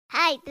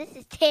Hi, this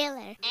is Taylor.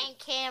 And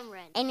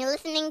Cameron. And you're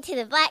listening to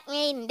the Black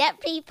Married and Debt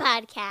Free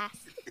podcast.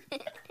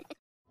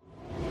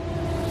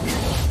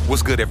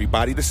 What's good,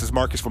 everybody? This is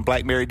Marcus from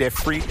Black Married Debt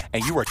Free,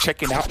 and you are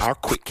checking out our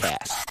quick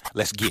cast.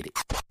 Let's get it.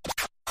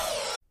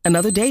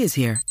 Another day is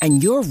here,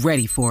 and you're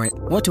ready for it.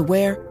 What to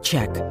wear?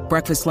 Check.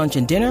 Breakfast, lunch,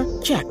 and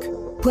dinner? Check.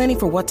 Planning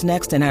for what's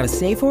next and how to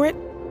save for it?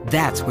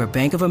 That's where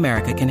Bank of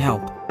America can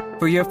help.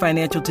 For your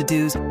financial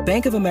to-dos,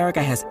 Bank of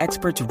America has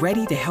experts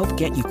ready to help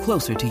get you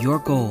closer to your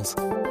goals.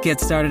 Get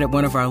started at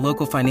one of our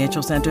local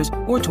financial centers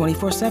or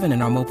 24/7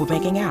 in our mobile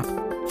banking app.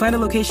 Find a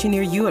location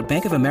near you at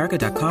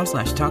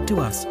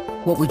bankofamerica.com/talktous.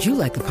 What would you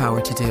like the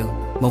power to do?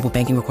 Mobile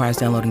banking requires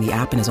downloading the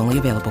app and is only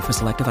available for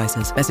select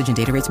devices. Message and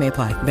data rates may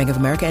apply. Bank of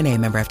America N.A.,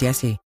 member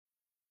FDIC.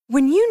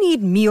 When you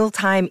need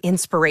mealtime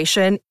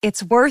inspiration,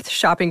 it's worth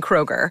shopping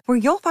Kroger, where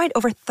you'll find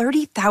over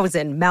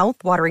 30,000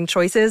 mouth-watering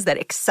choices that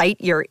excite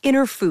your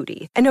inner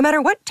foodie. And no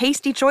matter what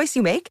tasty choice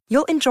you make,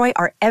 you'll enjoy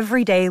our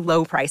everyday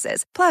low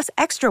prices, plus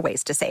extra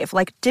ways to save,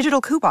 like digital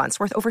coupons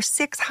worth over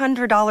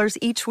 $600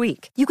 each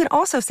week. You can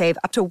also save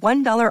up to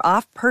 $1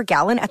 off per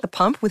gallon at the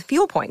pump with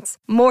fuel points.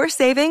 More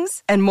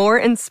savings and more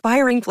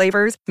inspiring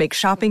flavors make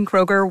shopping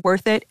Kroger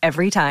worth it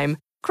every time.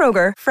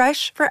 Kroger,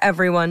 fresh for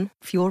everyone.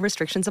 Fuel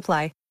restrictions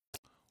apply.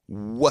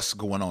 What's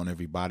going on,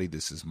 everybody?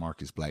 This is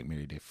Marcus, Black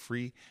Married Debt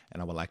Free,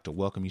 and I would like to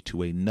welcome you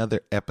to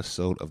another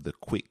episode of the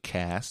Quick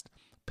Cast,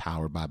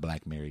 powered by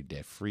Black Married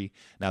Debt Free.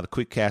 Now, the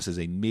Quick Cast is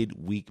a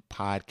midweek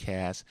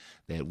podcast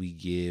that we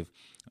give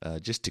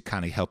just to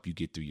kind of help you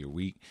get through your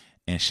week.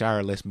 And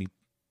Shira lets me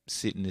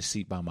sit in this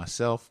seat by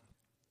myself.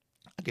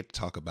 I get to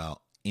talk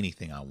about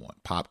anything I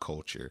want: pop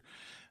culture,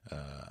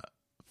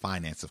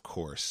 finance, of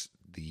course,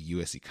 the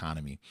U.S.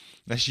 economy.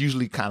 That's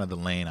usually kind of the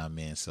lane I'm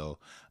in. So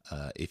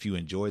if you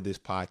enjoy this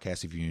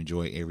podcast, if you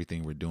enjoy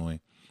everything we're doing,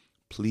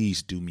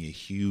 please do me a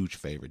huge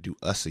favor, do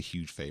us a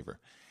huge favor,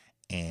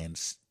 and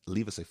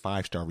leave us a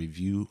 5-star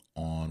review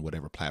on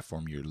whatever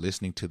platform you're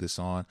listening to this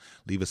on.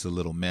 Leave us a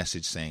little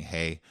message saying,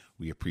 hey,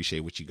 we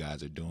appreciate what you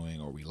guys are doing,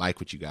 or we like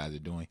what you guys are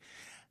doing.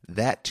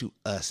 That to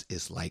us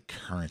is like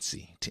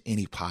currency to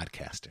any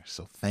podcaster.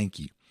 So thank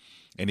you.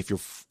 And if you're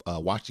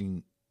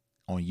watching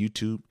on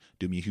YouTube,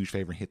 do me a huge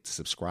favor and hit the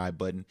subscribe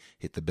button,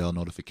 hit the bell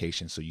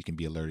notification so you can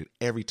be alerted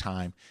every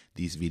time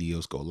these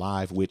videos go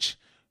live, which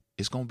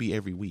is going to be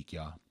every week,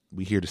 y'all.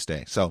 We here to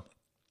stay. So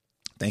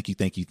thank you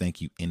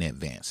in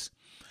advance.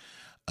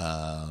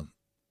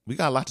 We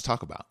got a lot to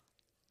talk about.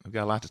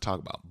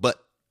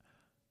 But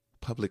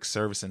public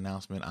service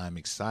announcement, I'm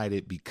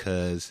excited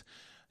because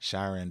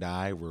Shira and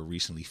I were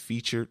recently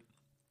featured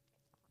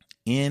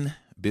in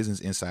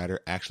Business Insider.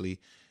 Actually,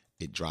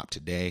 it dropped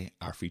today,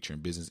 our feature in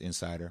Business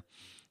Insider.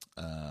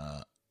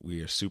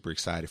 We are super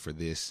excited for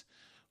this.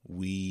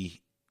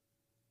 We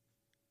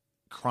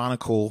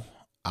chronicle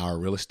our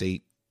real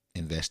estate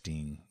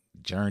investing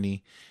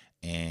journey,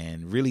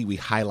 and really we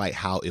highlight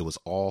how it was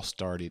all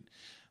started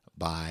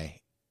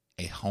by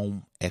a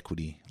home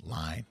equity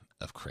line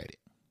of credit.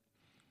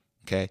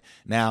 Okay.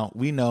 Now,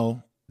 we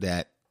know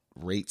that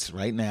rates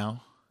right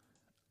now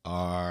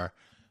are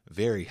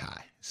very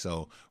high.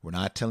 So we're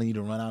not telling you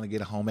to run out and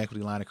get a home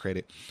equity line of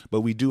credit,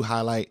 but we do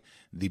highlight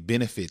the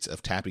benefits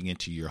of tapping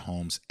into your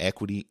home's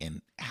equity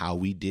and how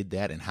we did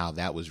that, and how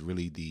that was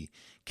really the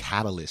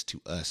catalyst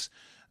to us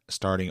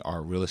starting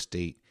our real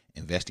estate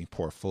investing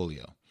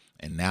portfolio.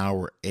 And now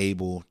we're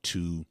able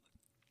to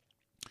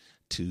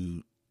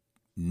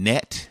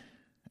net,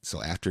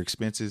 so after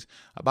expenses,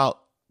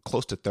 about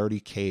close to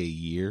 $30K a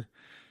year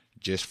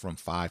just from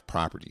 5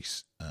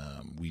 properties.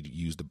 We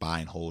use the buy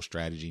and hold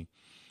strategy.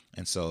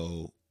 And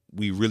so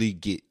we really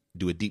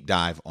do a deep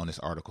dive on this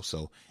article.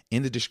 So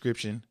in the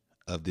description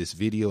of this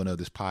video and of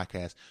this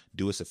podcast,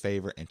 do us a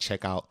favor and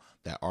check out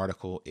that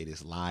article. It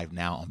is live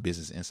now on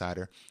Business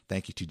Insider.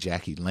 Thank you to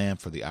Jackie Lamb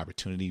for the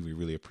opportunity. We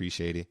really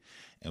appreciate it,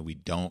 and we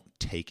don't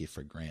take it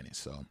for granted.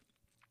 So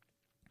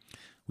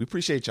we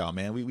appreciate y'all,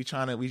 man. We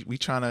trying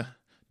to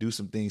do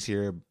some things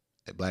here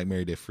at Black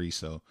Married Debt Free.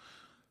 So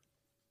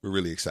we're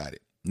really excited.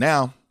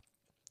 Now,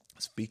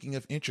 speaking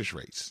of interest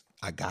rates,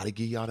 I got to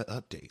give y'all the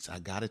updates. I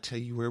got to tell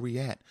you where we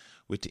at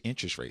with the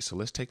interest rate. So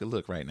let's take a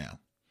look right now.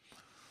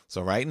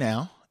 So right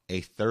now,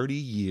 a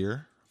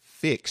 30-year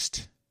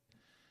fixed.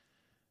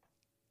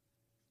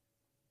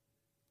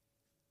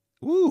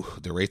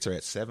 The rates are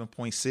at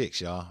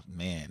 7.6, y'all.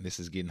 Man, this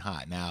is getting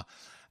hot. Now,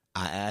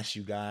 I asked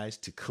you guys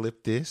to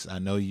clip this. I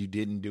know you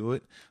didn't do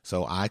it,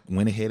 so I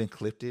went ahead and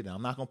clipped it.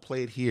 I'm not going to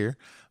play it here,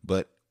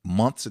 but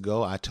months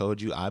ago, I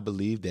told you I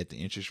believe that the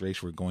interest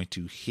rates were going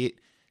to hit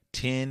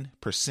 10%.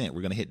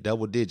 We're going to hit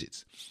double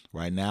digits.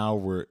 Right now,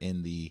 we're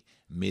in the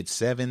mid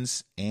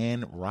 7s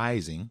and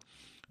rising.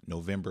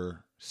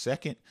 November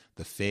 2nd,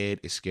 the Fed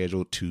is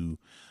scheduled to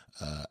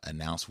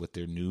announce what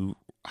their new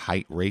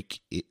rate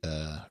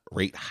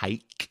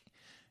hike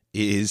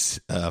is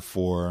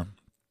for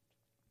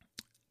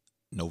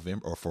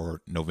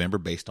November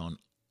based on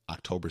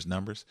October's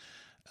numbers.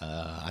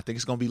 I think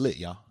it's going to be lit,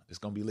 y'all. It's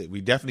going to be lit.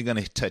 We're definitely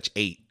going to touch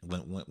 8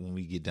 when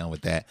we get done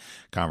with that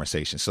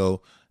conversation.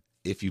 So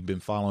if you've been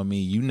following me,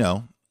 you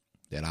know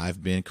that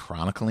I've been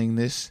chronicling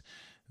this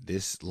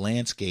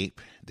landscape,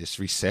 this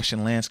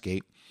recession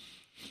landscape.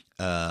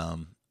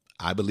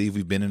 I believe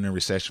we've been in a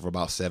recession for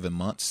about 7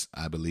 months.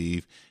 I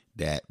believe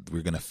that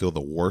we're going to feel the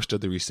worst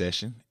of the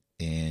recession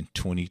in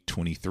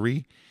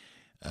 2023.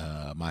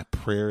 My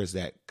prayer is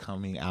that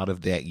coming out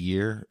of that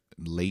year,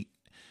 late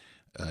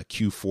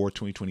Q4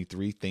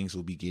 2023, things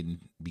will begin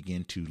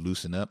to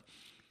loosen up,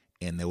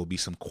 and there will be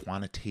some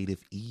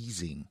quantitative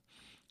easing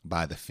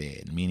by the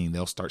Fed, meaning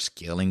they'll start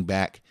scaling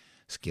back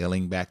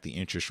the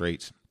interest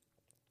rates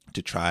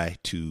to try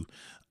to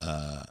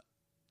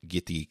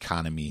get the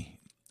economy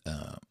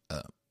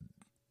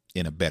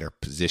in a better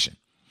position.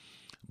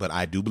 But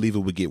I do believe it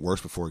would get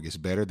worse before it gets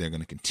better. They're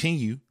going to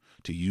continue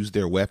to use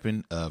their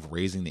weapon of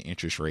raising the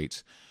interest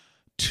rates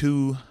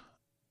to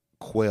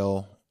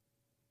quell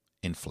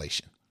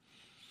inflation.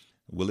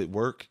 Will it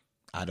work?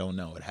 I don't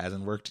know. It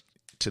hasn't worked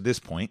to this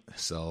point,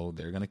 so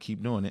they're going to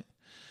keep doing it.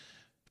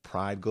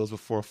 Pride goes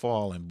before a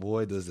fall, and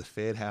boy, does the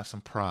Fed have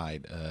some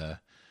pride.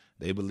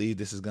 They believe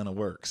this is going to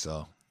work,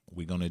 so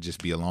we're going to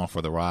just be along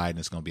for the ride, and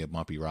it's going to be a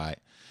bumpy ride.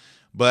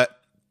 But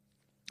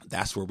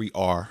that's where we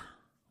are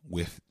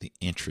with the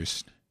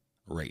interest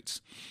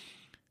rates.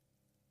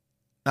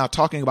 Now,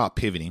 talking about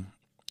pivoting,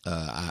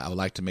 I would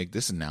like to make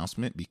this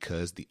announcement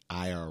because the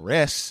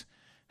IRS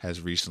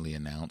has recently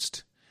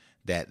announced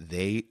that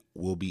they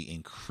will be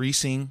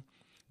increasing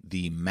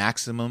the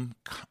maximum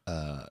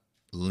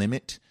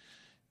limit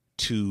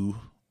to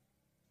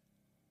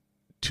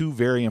two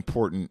very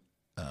important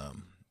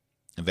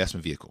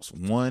investment vehicles.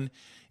 One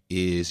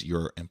is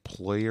your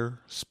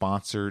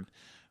employer-sponsored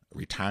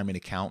retirement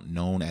account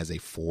known as a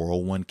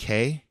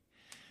 401k.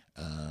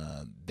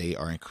 They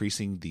are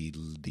increasing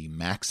the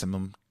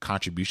maximum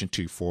contribution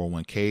to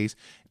 401ks.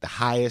 The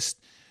highest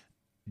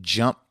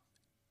jump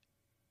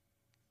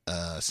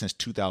since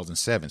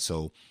 2007.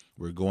 So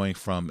we're going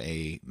from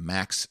a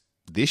max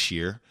this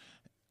year.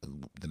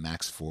 The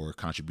max for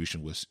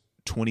contribution was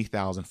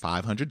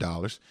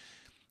 $20,500,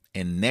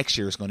 and next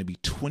year it's going to be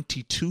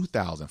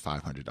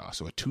 $22,500.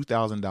 So a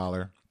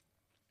 $2,000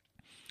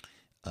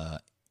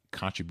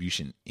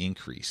 contribution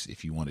increase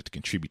if you wanted to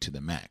contribute to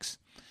the max.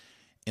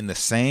 In the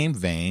same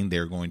vein,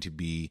 they're going to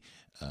be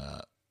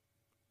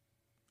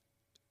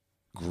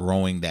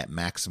growing that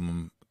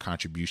maximum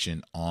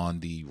contribution on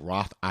the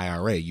Roth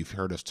IRA. You've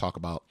heard us talk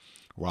about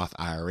Roth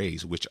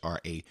IRAs, which are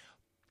a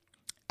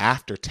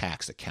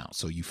after-tax account.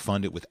 So you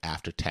fund it with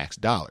after-tax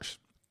dollars.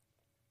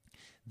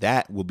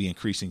 That will be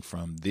increasing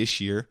from this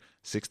year,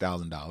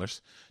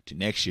 $6,000, to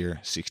next year,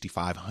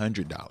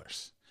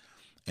 $6,500.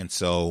 And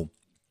so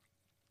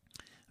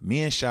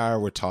me and Shire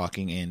were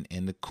talking,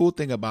 and the cool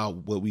thing about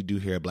what we do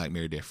here at Black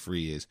Married Debt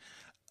Free is,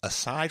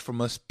 aside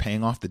from us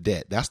paying off the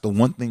debt, that's the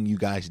one thing you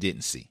guys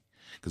didn't see,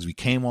 because we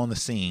came on the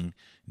scene,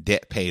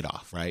 debt paid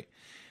off, right?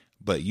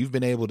 But you've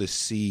been able to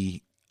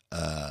see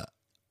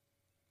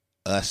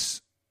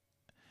us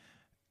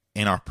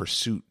in our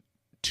pursuit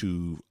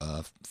to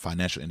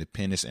financial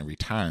independence and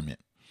retirement.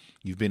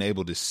 You've been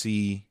able to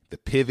see the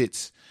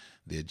pivots,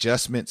 the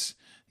adjustments,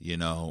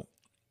 real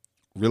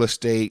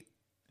estate,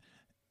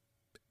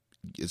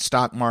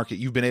 stock market.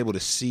 You've been able to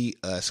see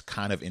us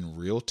kind of in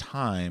real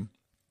time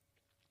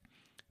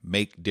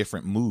make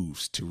different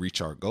moves to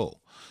reach our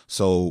goal.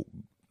 So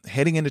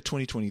heading into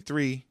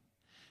 2023,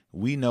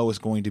 we know it's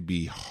going to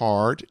be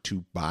hard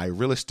to buy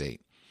real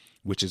estate,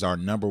 which is our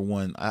number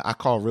one. I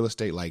call real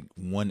estate like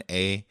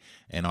 1A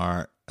in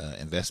our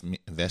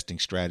investing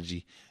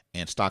strategy,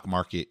 and stock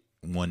market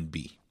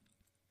 1B.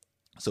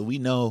 So we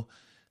know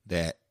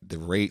that the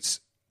rates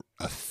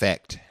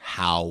affect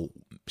how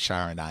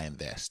Shire and I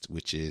invest,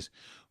 which is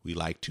we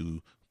like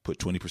to put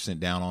 20%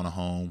 down on a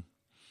home,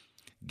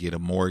 get a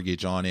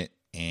mortgage on it,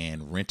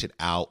 and rent it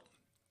out.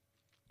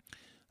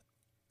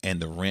 And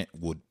the rent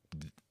would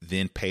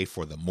then pay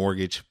for the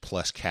mortgage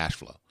plus cash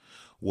flow.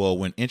 Well,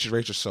 when interest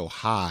rates are so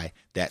high,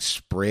 that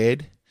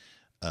spread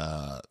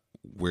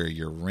where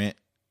your rent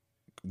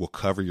will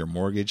cover your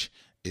mortgage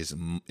is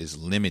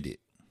limited,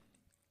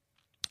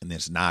 and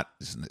it's not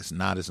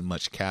as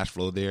much cash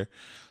flow there.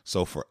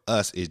 So for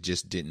us, it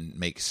just didn't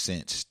make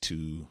sense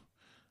to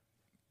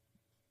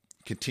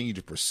continue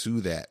to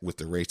pursue that with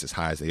the rates as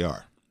high as they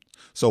are.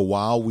 So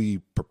while we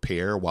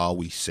prepare, while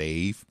we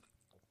save,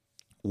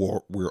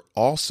 we're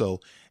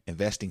also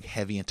investing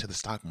heavy into the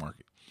stock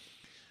market.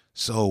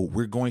 So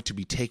we're going to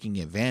be taking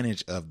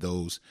advantage of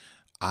those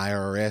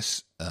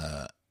IRS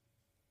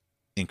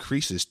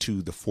increases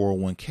to the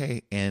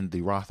 401k and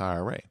the Roth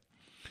IRA.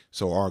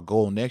 So our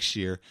goal next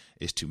year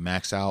is to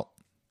max out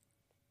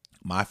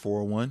my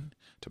 401,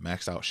 to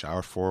max out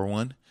Shire's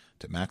 401,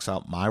 to max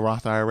out my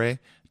Roth IRA,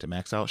 to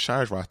max out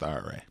Shire's Roth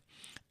IRA.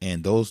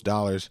 And those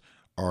dollars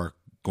are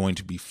going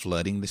to be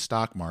flooding the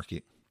stock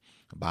market,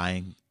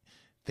 buying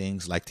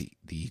things like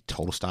the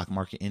total stock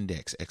market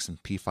index,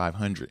 S&P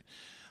 500,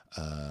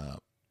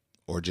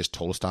 or just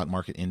total stock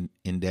market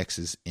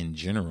indexes in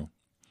general.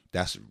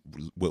 That's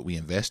what we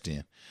invest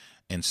in.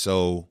 And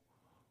so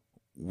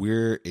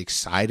we're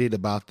excited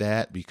about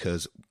that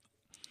because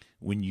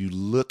when you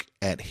look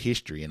at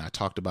history, and I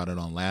talked about it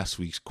on last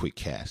week's Quick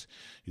Cast,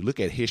 you look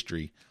at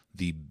history,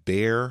 the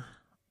bear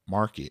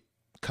market,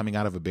 coming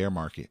out of a bear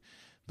market,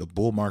 the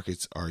bull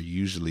markets are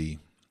usually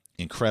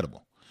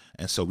incredible.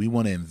 And so we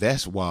want to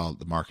invest while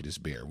the market is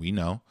bear. We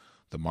know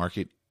the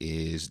market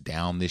is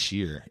down this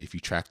year. If you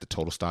track the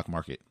total stock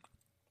market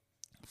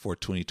for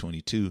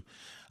 2022,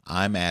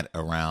 I'm at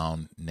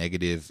around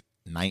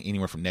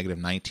anywhere from negative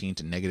 19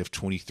 to negative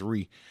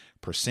 23%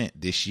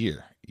 this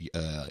year,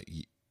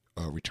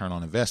 return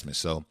on investment.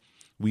 So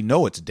we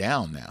know it's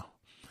down now.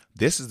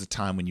 This is the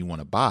time when you want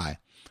to buy,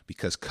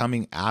 because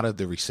coming out of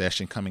the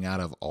recession, coming out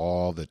of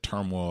all the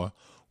turmoil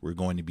we're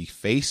going to be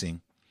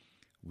facing,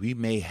 we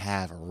may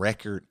have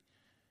record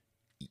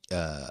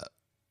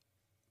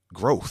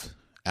growth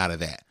out of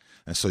that.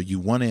 And so you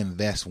want to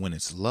invest when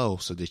it's low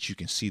so that you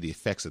can see the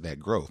effects of that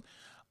growth.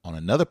 On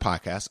another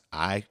podcast,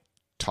 I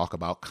talk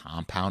about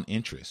compound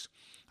interest.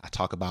 I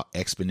talk about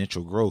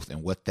exponential growth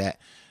and what that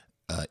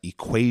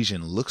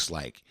equation looks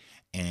like.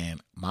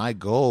 And my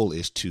goal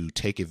is to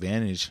take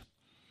advantage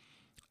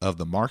of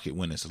the market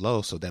when it's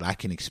low so that I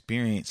can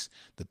experience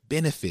the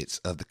benefits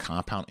of the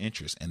compound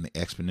interest and the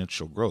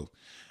exponential growth.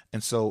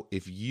 And so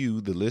if you,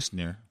 the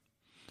listener,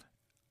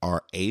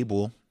 are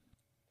able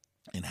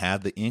and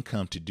have the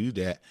income to do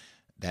that,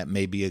 that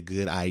may be a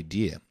good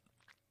idea.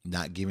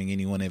 Not giving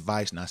anyone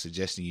advice, not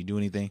suggesting you do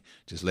anything,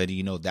 just letting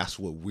you know that's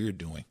what we're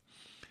doing.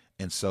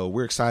 And so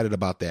we're excited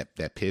about that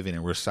pivot,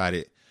 and we're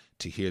excited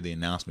to hear the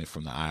announcement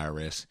from the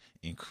IRS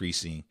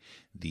increasing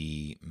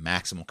the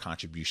maximum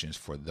contributions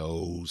for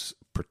those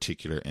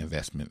particular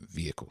investment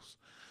vehicles.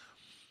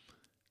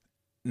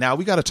 Now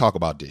we got to talk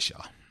about this,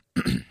 y'all.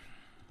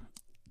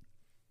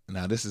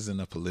 Now, this isn't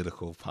a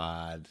political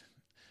pod.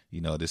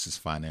 This is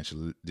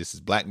financial. This is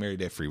Black Married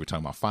Debt Free. We're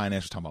talking about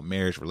finance. We're talking about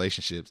marriage,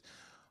 relationships,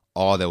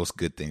 all those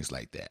good things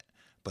like that.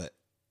 But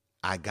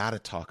I got to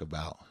talk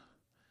about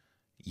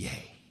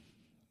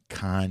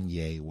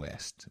Kanye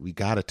West. We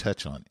got to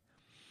touch on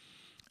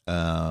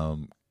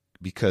it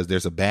because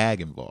there's a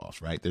bag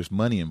involved, right? There's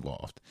money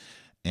involved.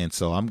 And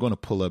so I'm going to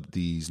pull up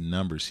these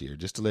numbers here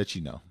just to let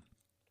you know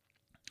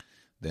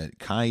that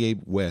Kanye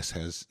West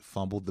has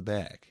fumbled the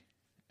bag,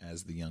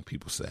 as the young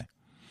people say.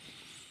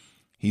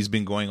 He's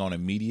been going on a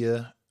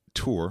media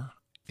tour.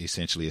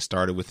 Essentially, it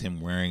started with him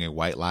wearing a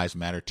White Lives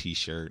Matter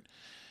t-shirt.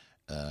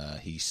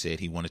 He said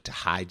he wanted to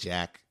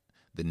hijack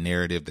the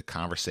narrative, the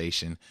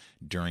conversation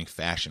during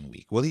Fashion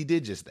Week. Well, he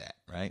did just that,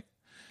 right?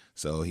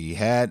 So he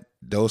had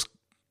those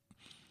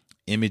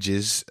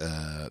images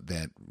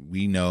that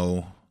we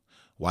know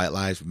White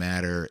Lives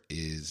Matter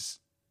is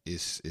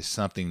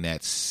something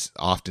that's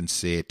often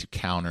said to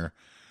counter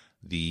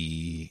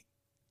the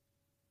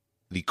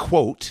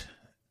quote,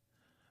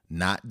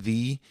 not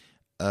the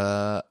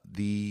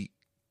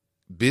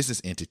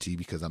business entity,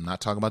 because I'm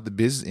not talking about the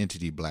business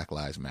entity Black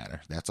Lives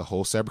Matter. That's a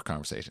whole separate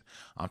conversation.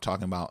 I'm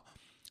talking about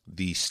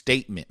the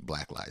statement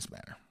Black Lives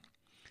Matter.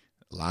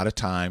 A lot of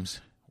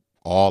times,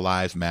 all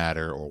lives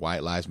matter or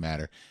white lives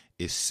matter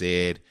is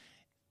said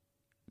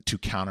to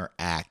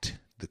counteract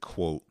the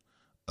quote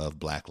of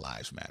Black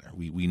Lives Matter.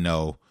 We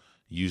know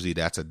usually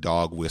that's a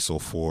dog whistle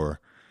for,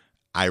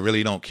 I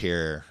really don't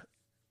care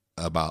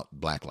about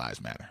Black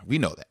Lives Matter. We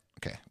know that.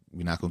 Okay.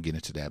 We're not going to get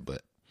into that,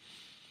 but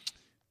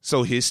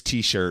so his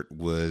t-shirt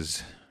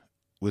was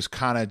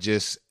kind of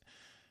just,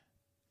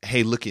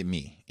 hey, look at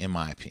me, in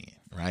my opinion,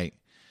 right?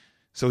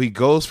 So he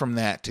goes from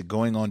that to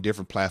going on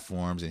different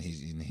platforms, and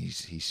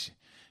he's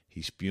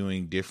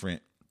spewing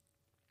different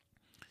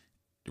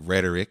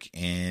rhetoric,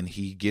 and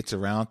he gets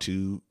around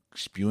to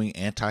spewing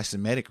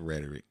anti-Semitic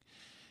rhetoric.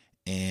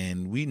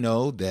 And we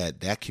know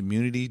that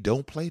community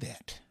don't play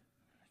that.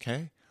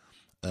 Okay.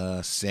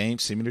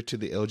 Similar to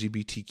the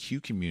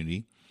LGBTQ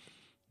community,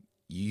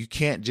 you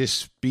can't just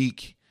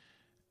speak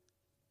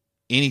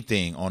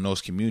anything on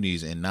those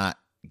communities and not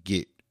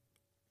get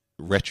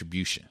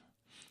retribution.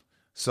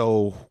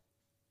 So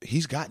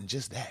he's gotten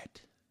just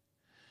that.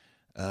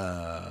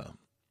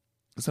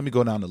 Let me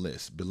go down the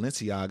list.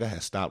 Balenciaga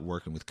has stopped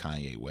working with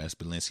Kanye West.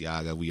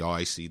 Balenciaga, we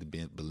always see the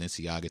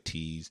Balenciaga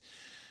tees.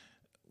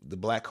 The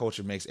black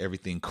culture makes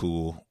everything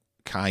cool.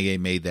 Kanye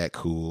made that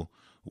cool.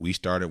 We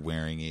started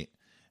wearing it.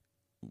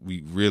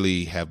 We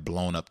really have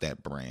blown up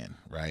that brand,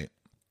 right?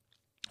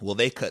 Well,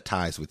 they cut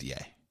ties with Ye.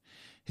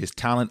 His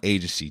talent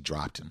agency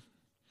dropped him.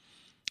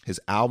 His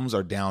albums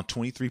are down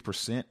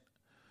 23%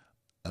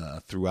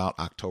 throughout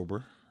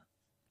October.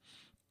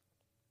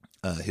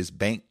 His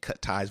bank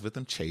cut ties with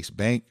him. Chase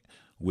Bank,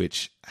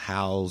 which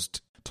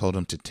told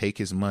him to take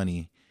his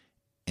money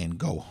and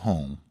go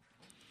home.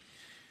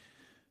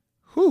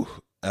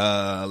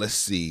 Let's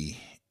see.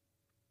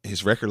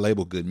 His record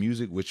label, Good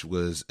Music, which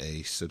was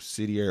a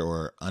subsidiary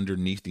or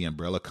underneath the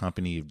umbrella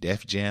company of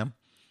Def Jam,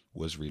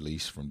 was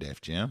released from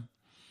Def Jam.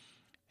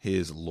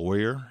 His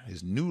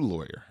new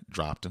lawyer,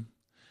 dropped him.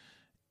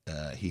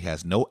 He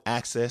has no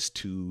access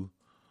to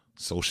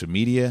social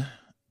media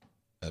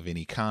of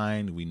any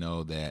kind. We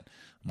know that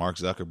Mark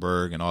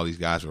Zuckerberg and all these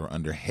guys were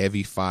under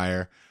heavy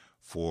fire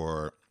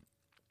for,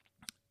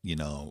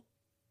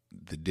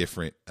 the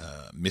different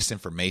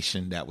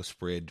misinformation that was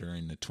spread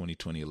during the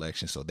 2020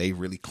 election. So they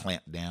really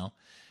clamped down,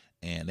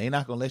 and they're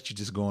not going to let you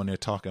just go in there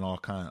talking all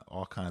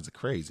kinds of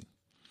crazy.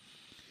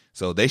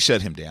 So they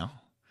shut him down.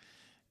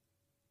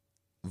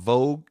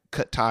 Vogue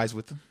cut ties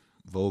with him.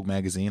 Vogue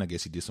magazine, I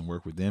guess he did some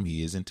work with them.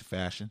 He is into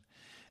fashion.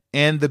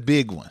 And the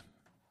big one.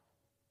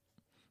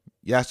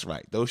 That's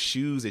right. Those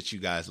shoes that you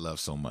guys love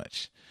so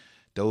much.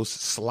 Those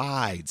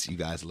slides you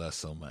guys love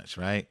so much,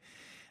 right?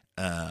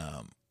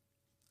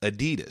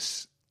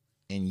 Adidas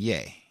and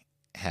Ye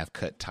have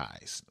cut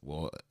ties.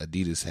 Well,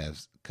 Adidas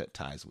has cut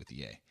ties with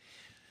Ye.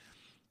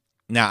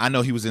 Now, I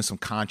know he was in some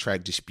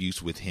contract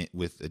disputes with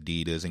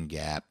Adidas and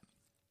Gap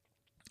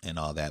and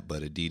all that,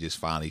 but Adidas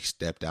finally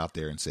stepped out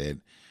there and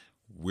said,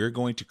 we're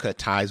going to cut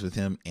ties with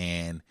him,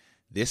 and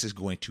this is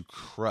going to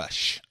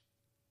crush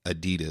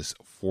Adidas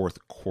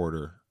fourth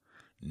quarter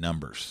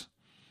numbers.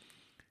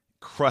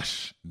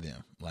 Crush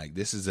them. Like,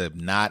 this is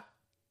not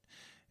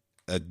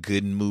a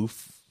good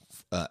move.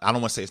 I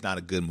don't want to say it's not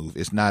a good move.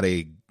 It's not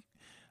a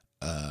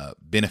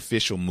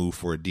beneficial move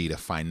for Adidas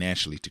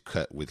financially to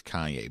cut with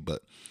Kanye,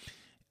 but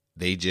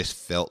they just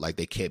felt like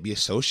they can't be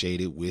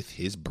associated with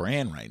his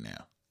brand right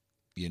now,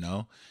 you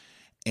know?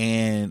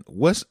 And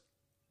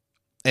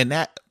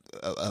that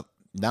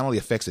not only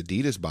affects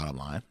Adidas' bottom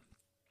line,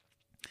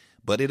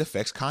 but it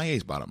affects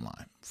Kanye's bottom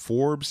line.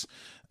 Forbes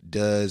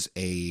does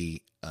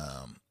a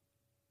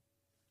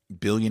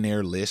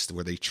billionaire list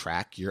where they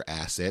track your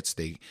assets.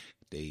 They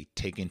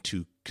take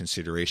into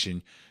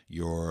consideration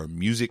your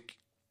music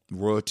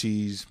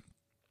royalties,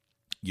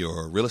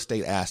 your real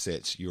estate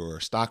assets, your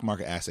stock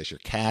market assets, your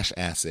cash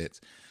assets,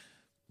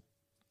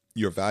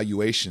 your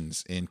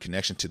valuations in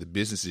connection to the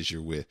businesses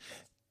you're with.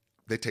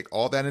 They take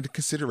all that into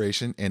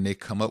consideration, and they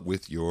come up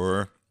with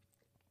your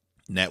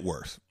net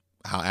worth.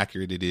 How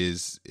accurate it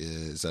is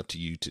up to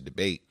you to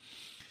debate.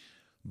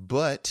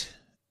 But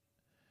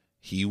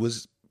he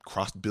was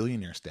crossed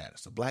billionaire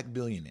status, a black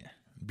billionaire.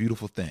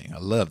 Beautiful thing. I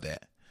love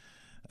that.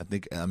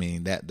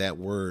 That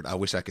word, I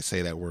wish I could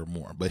say that word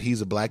more, but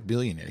he's a black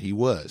billionaire. He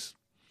was.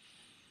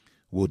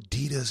 Well,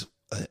 his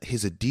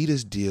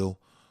Adidas deal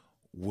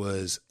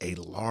was a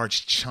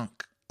large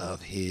chunk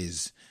of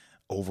his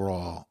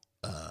overall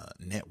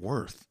net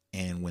worth.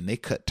 And when they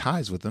cut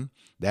ties with him,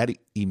 that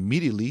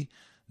immediately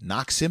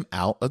knocks him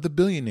out of the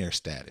billionaire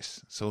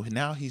status. So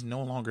now he's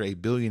no longer a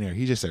billionaire.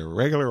 He's just a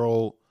regular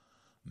old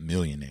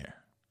millionaire.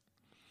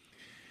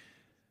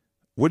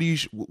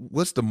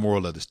 What's the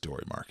moral of the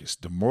story, Marcus?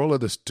 The moral of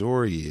the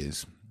story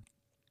is,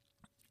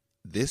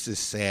 this is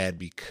sad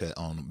because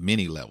on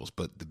many levels,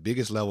 but the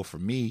biggest level for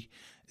me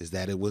is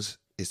that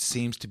it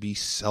seems to be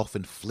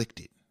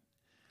self-inflicted.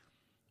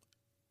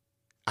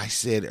 I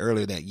said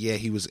earlier that, yeah,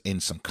 he was in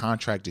some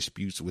contract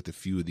disputes with a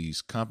few of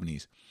these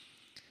companies,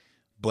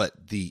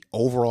 but the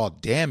overall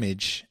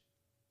damage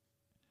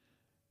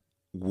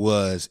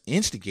was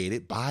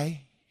instigated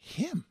by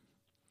him.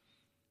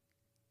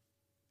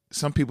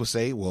 Some people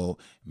say, well,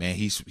 man,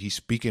 he's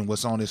speaking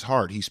what's on his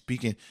heart. He's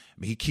speaking,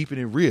 he keeping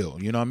it real.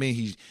 You know what I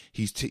mean?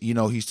 He's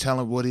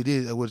telling what it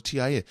is, what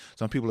TI is.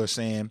 Some people are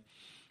saying,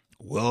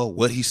 well,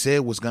 what he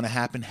said was going to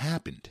happen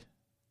happened.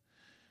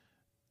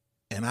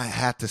 And I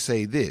have to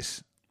say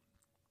this.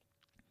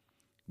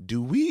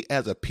 Do we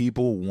as a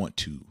people want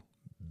to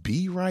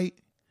be right,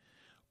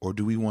 or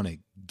do we want to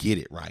get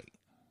it right?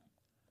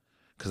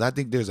 Because I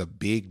think there's a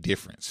big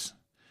difference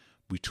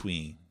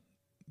between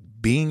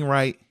being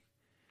right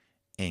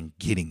and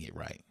getting it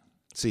right.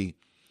 See,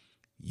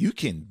 you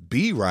can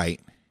be right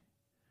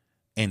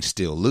and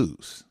still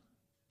lose.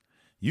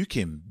 You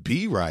can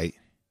be right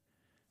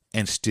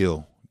and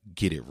still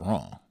get it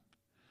wrong.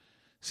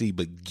 See,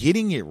 but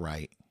getting it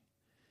right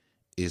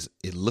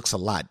it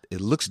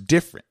looks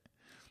different,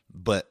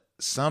 but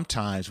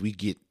sometimes we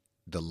get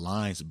the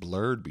lines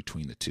blurred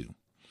between the two.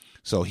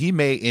 So he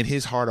may, in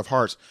his heart of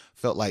hearts,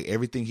 felt like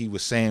everything he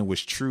was saying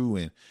was true,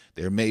 and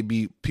there may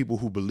be people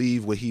who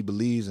believe what he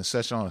believes and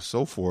such on and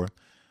so forth,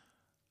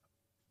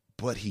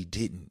 but he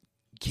didn't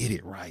get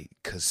it right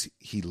because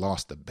he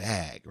lost the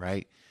bag,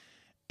 right?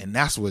 And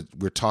that's what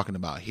we're talking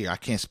about here. I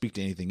can't speak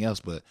to anything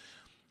else, but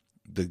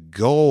the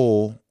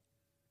goal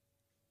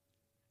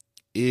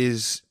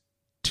is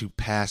to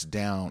pass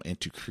down and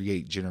to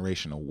create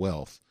generational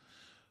wealth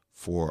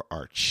for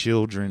our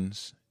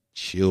children's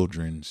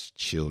children's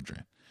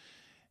children.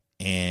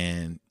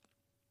 And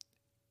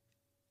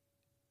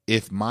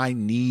if my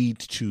need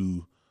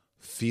to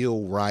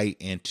feel right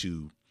and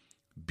to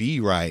be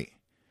right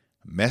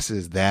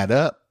messes that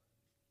up,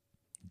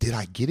 did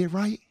I get it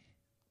right?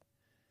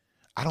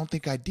 I don't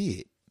think I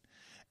did.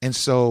 And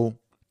so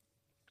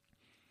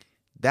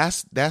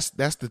that's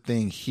the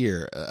thing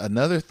here.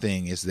 Another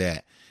thing is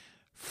that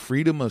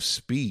freedom of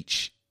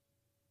speech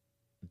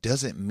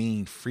doesn't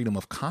mean freedom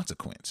of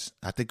consequence.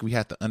 I think we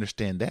have to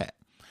understand that.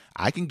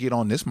 I can get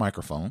on this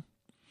microphone.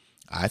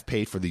 I've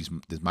paid for this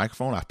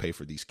microphone. I've paid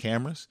for these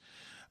cameras.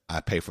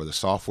 I pay for the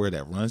software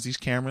that runs these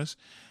cameras.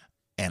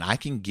 And I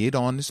can get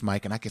on this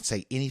mic and I can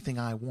say anything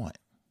I want.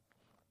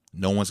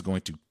 No one's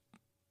going to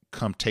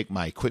come take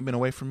my equipment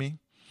away from me.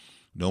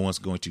 No one's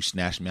going to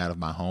snatch me out of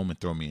my home and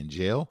throw me in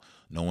jail.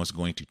 No one's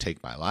going to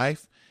take my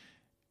life.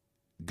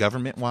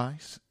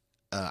 Government-wise,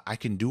 I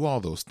can do all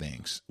those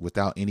things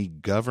without any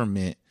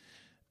government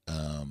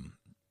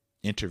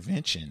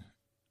intervention,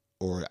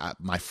 or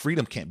my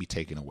freedom can't be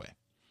taken away.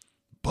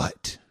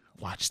 But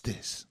watch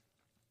this.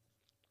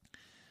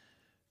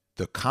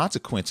 The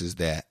consequences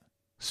that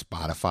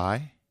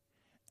Spotify,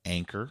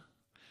 Anchor,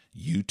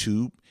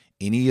 YouTube,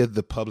 any of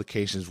the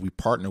publications we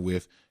partner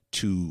with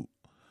to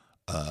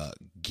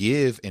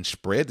give and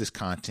spread this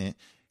content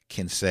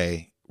can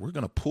say, we're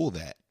going to pull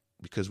that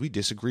because we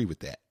disagree with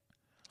that.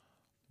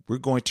 We're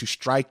going to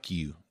strike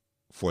you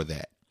for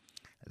that.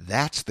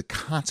 That's the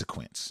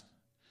consequence.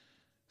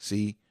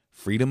 See,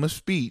 freedom of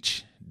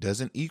speech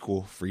doesn't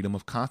equal freedom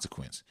of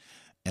consequence.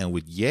 And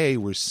with Ye,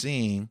 we're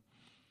seeing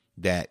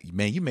that,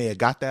 man, you may have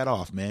got that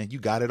off, man. You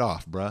got it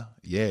off, bruh.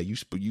 Yeah,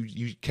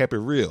 you kept it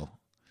real.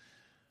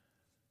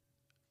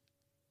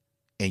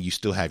 And you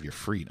still have your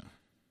freedom.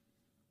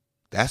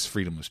 That's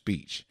freedom of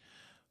speech.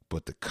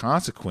 But the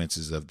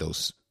consequences of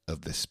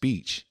the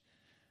speech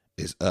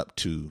is up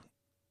to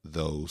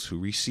those who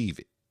receive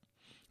it,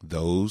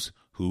 those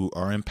who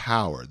are in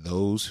power,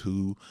 those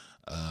who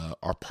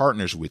are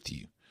partners with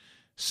you.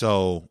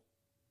 So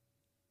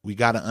we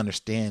got to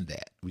understand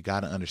that.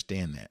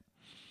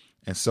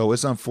 And so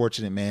it's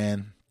unfortunate,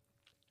 man.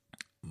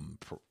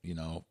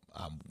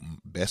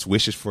 Best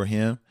wishes for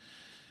him.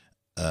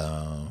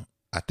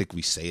 I think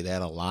we say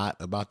that a lot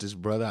about this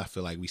brother. I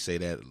feel like we say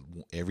that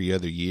every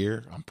other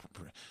year.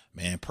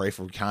 Pray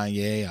for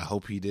Kanye. I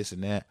hope he this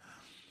and that.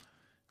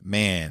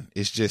 Man,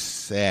 it's just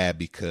sad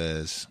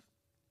because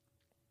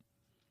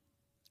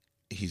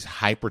he's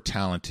hyper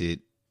talented.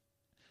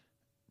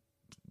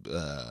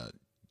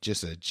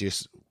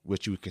 Just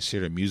what you would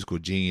consider a musical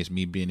genius.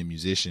 Me being a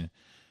musician,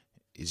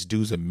 this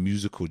dude's a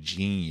musical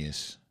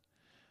genius.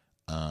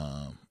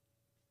 And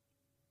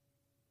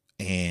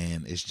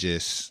it's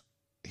just,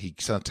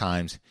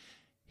 sometimes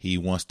he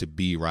wants to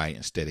be right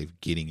instead of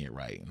getting it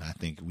right. And I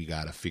think we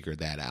got to figure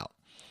that out.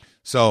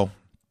 So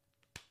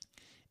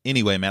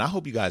anyway, man, I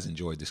hope you guys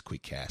enjoyed this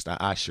quick cast.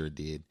 I sure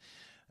did.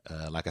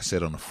 Like I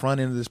said on the front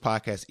end of this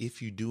podcast,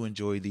 if you do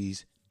enjoy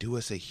these, do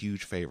us a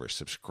huge favor.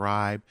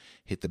 Subscribe,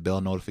 hit the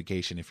bell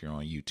notification if you're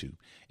on YouTube.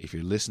 If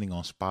you're listening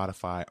on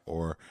Spotify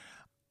or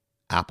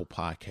Apple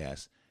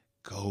Podcasts,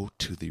 go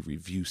to the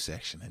review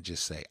section and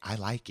just say, I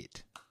like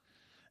it,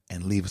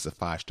 and leave us a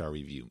 5-star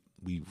review.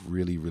 We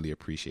really, really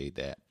appreciate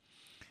that.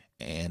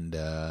 And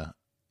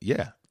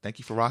thank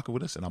you for rocking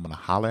with us. And I'm going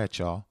to holler at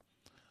y'all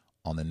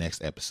on the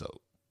next episode.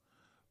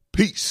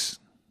 Peace.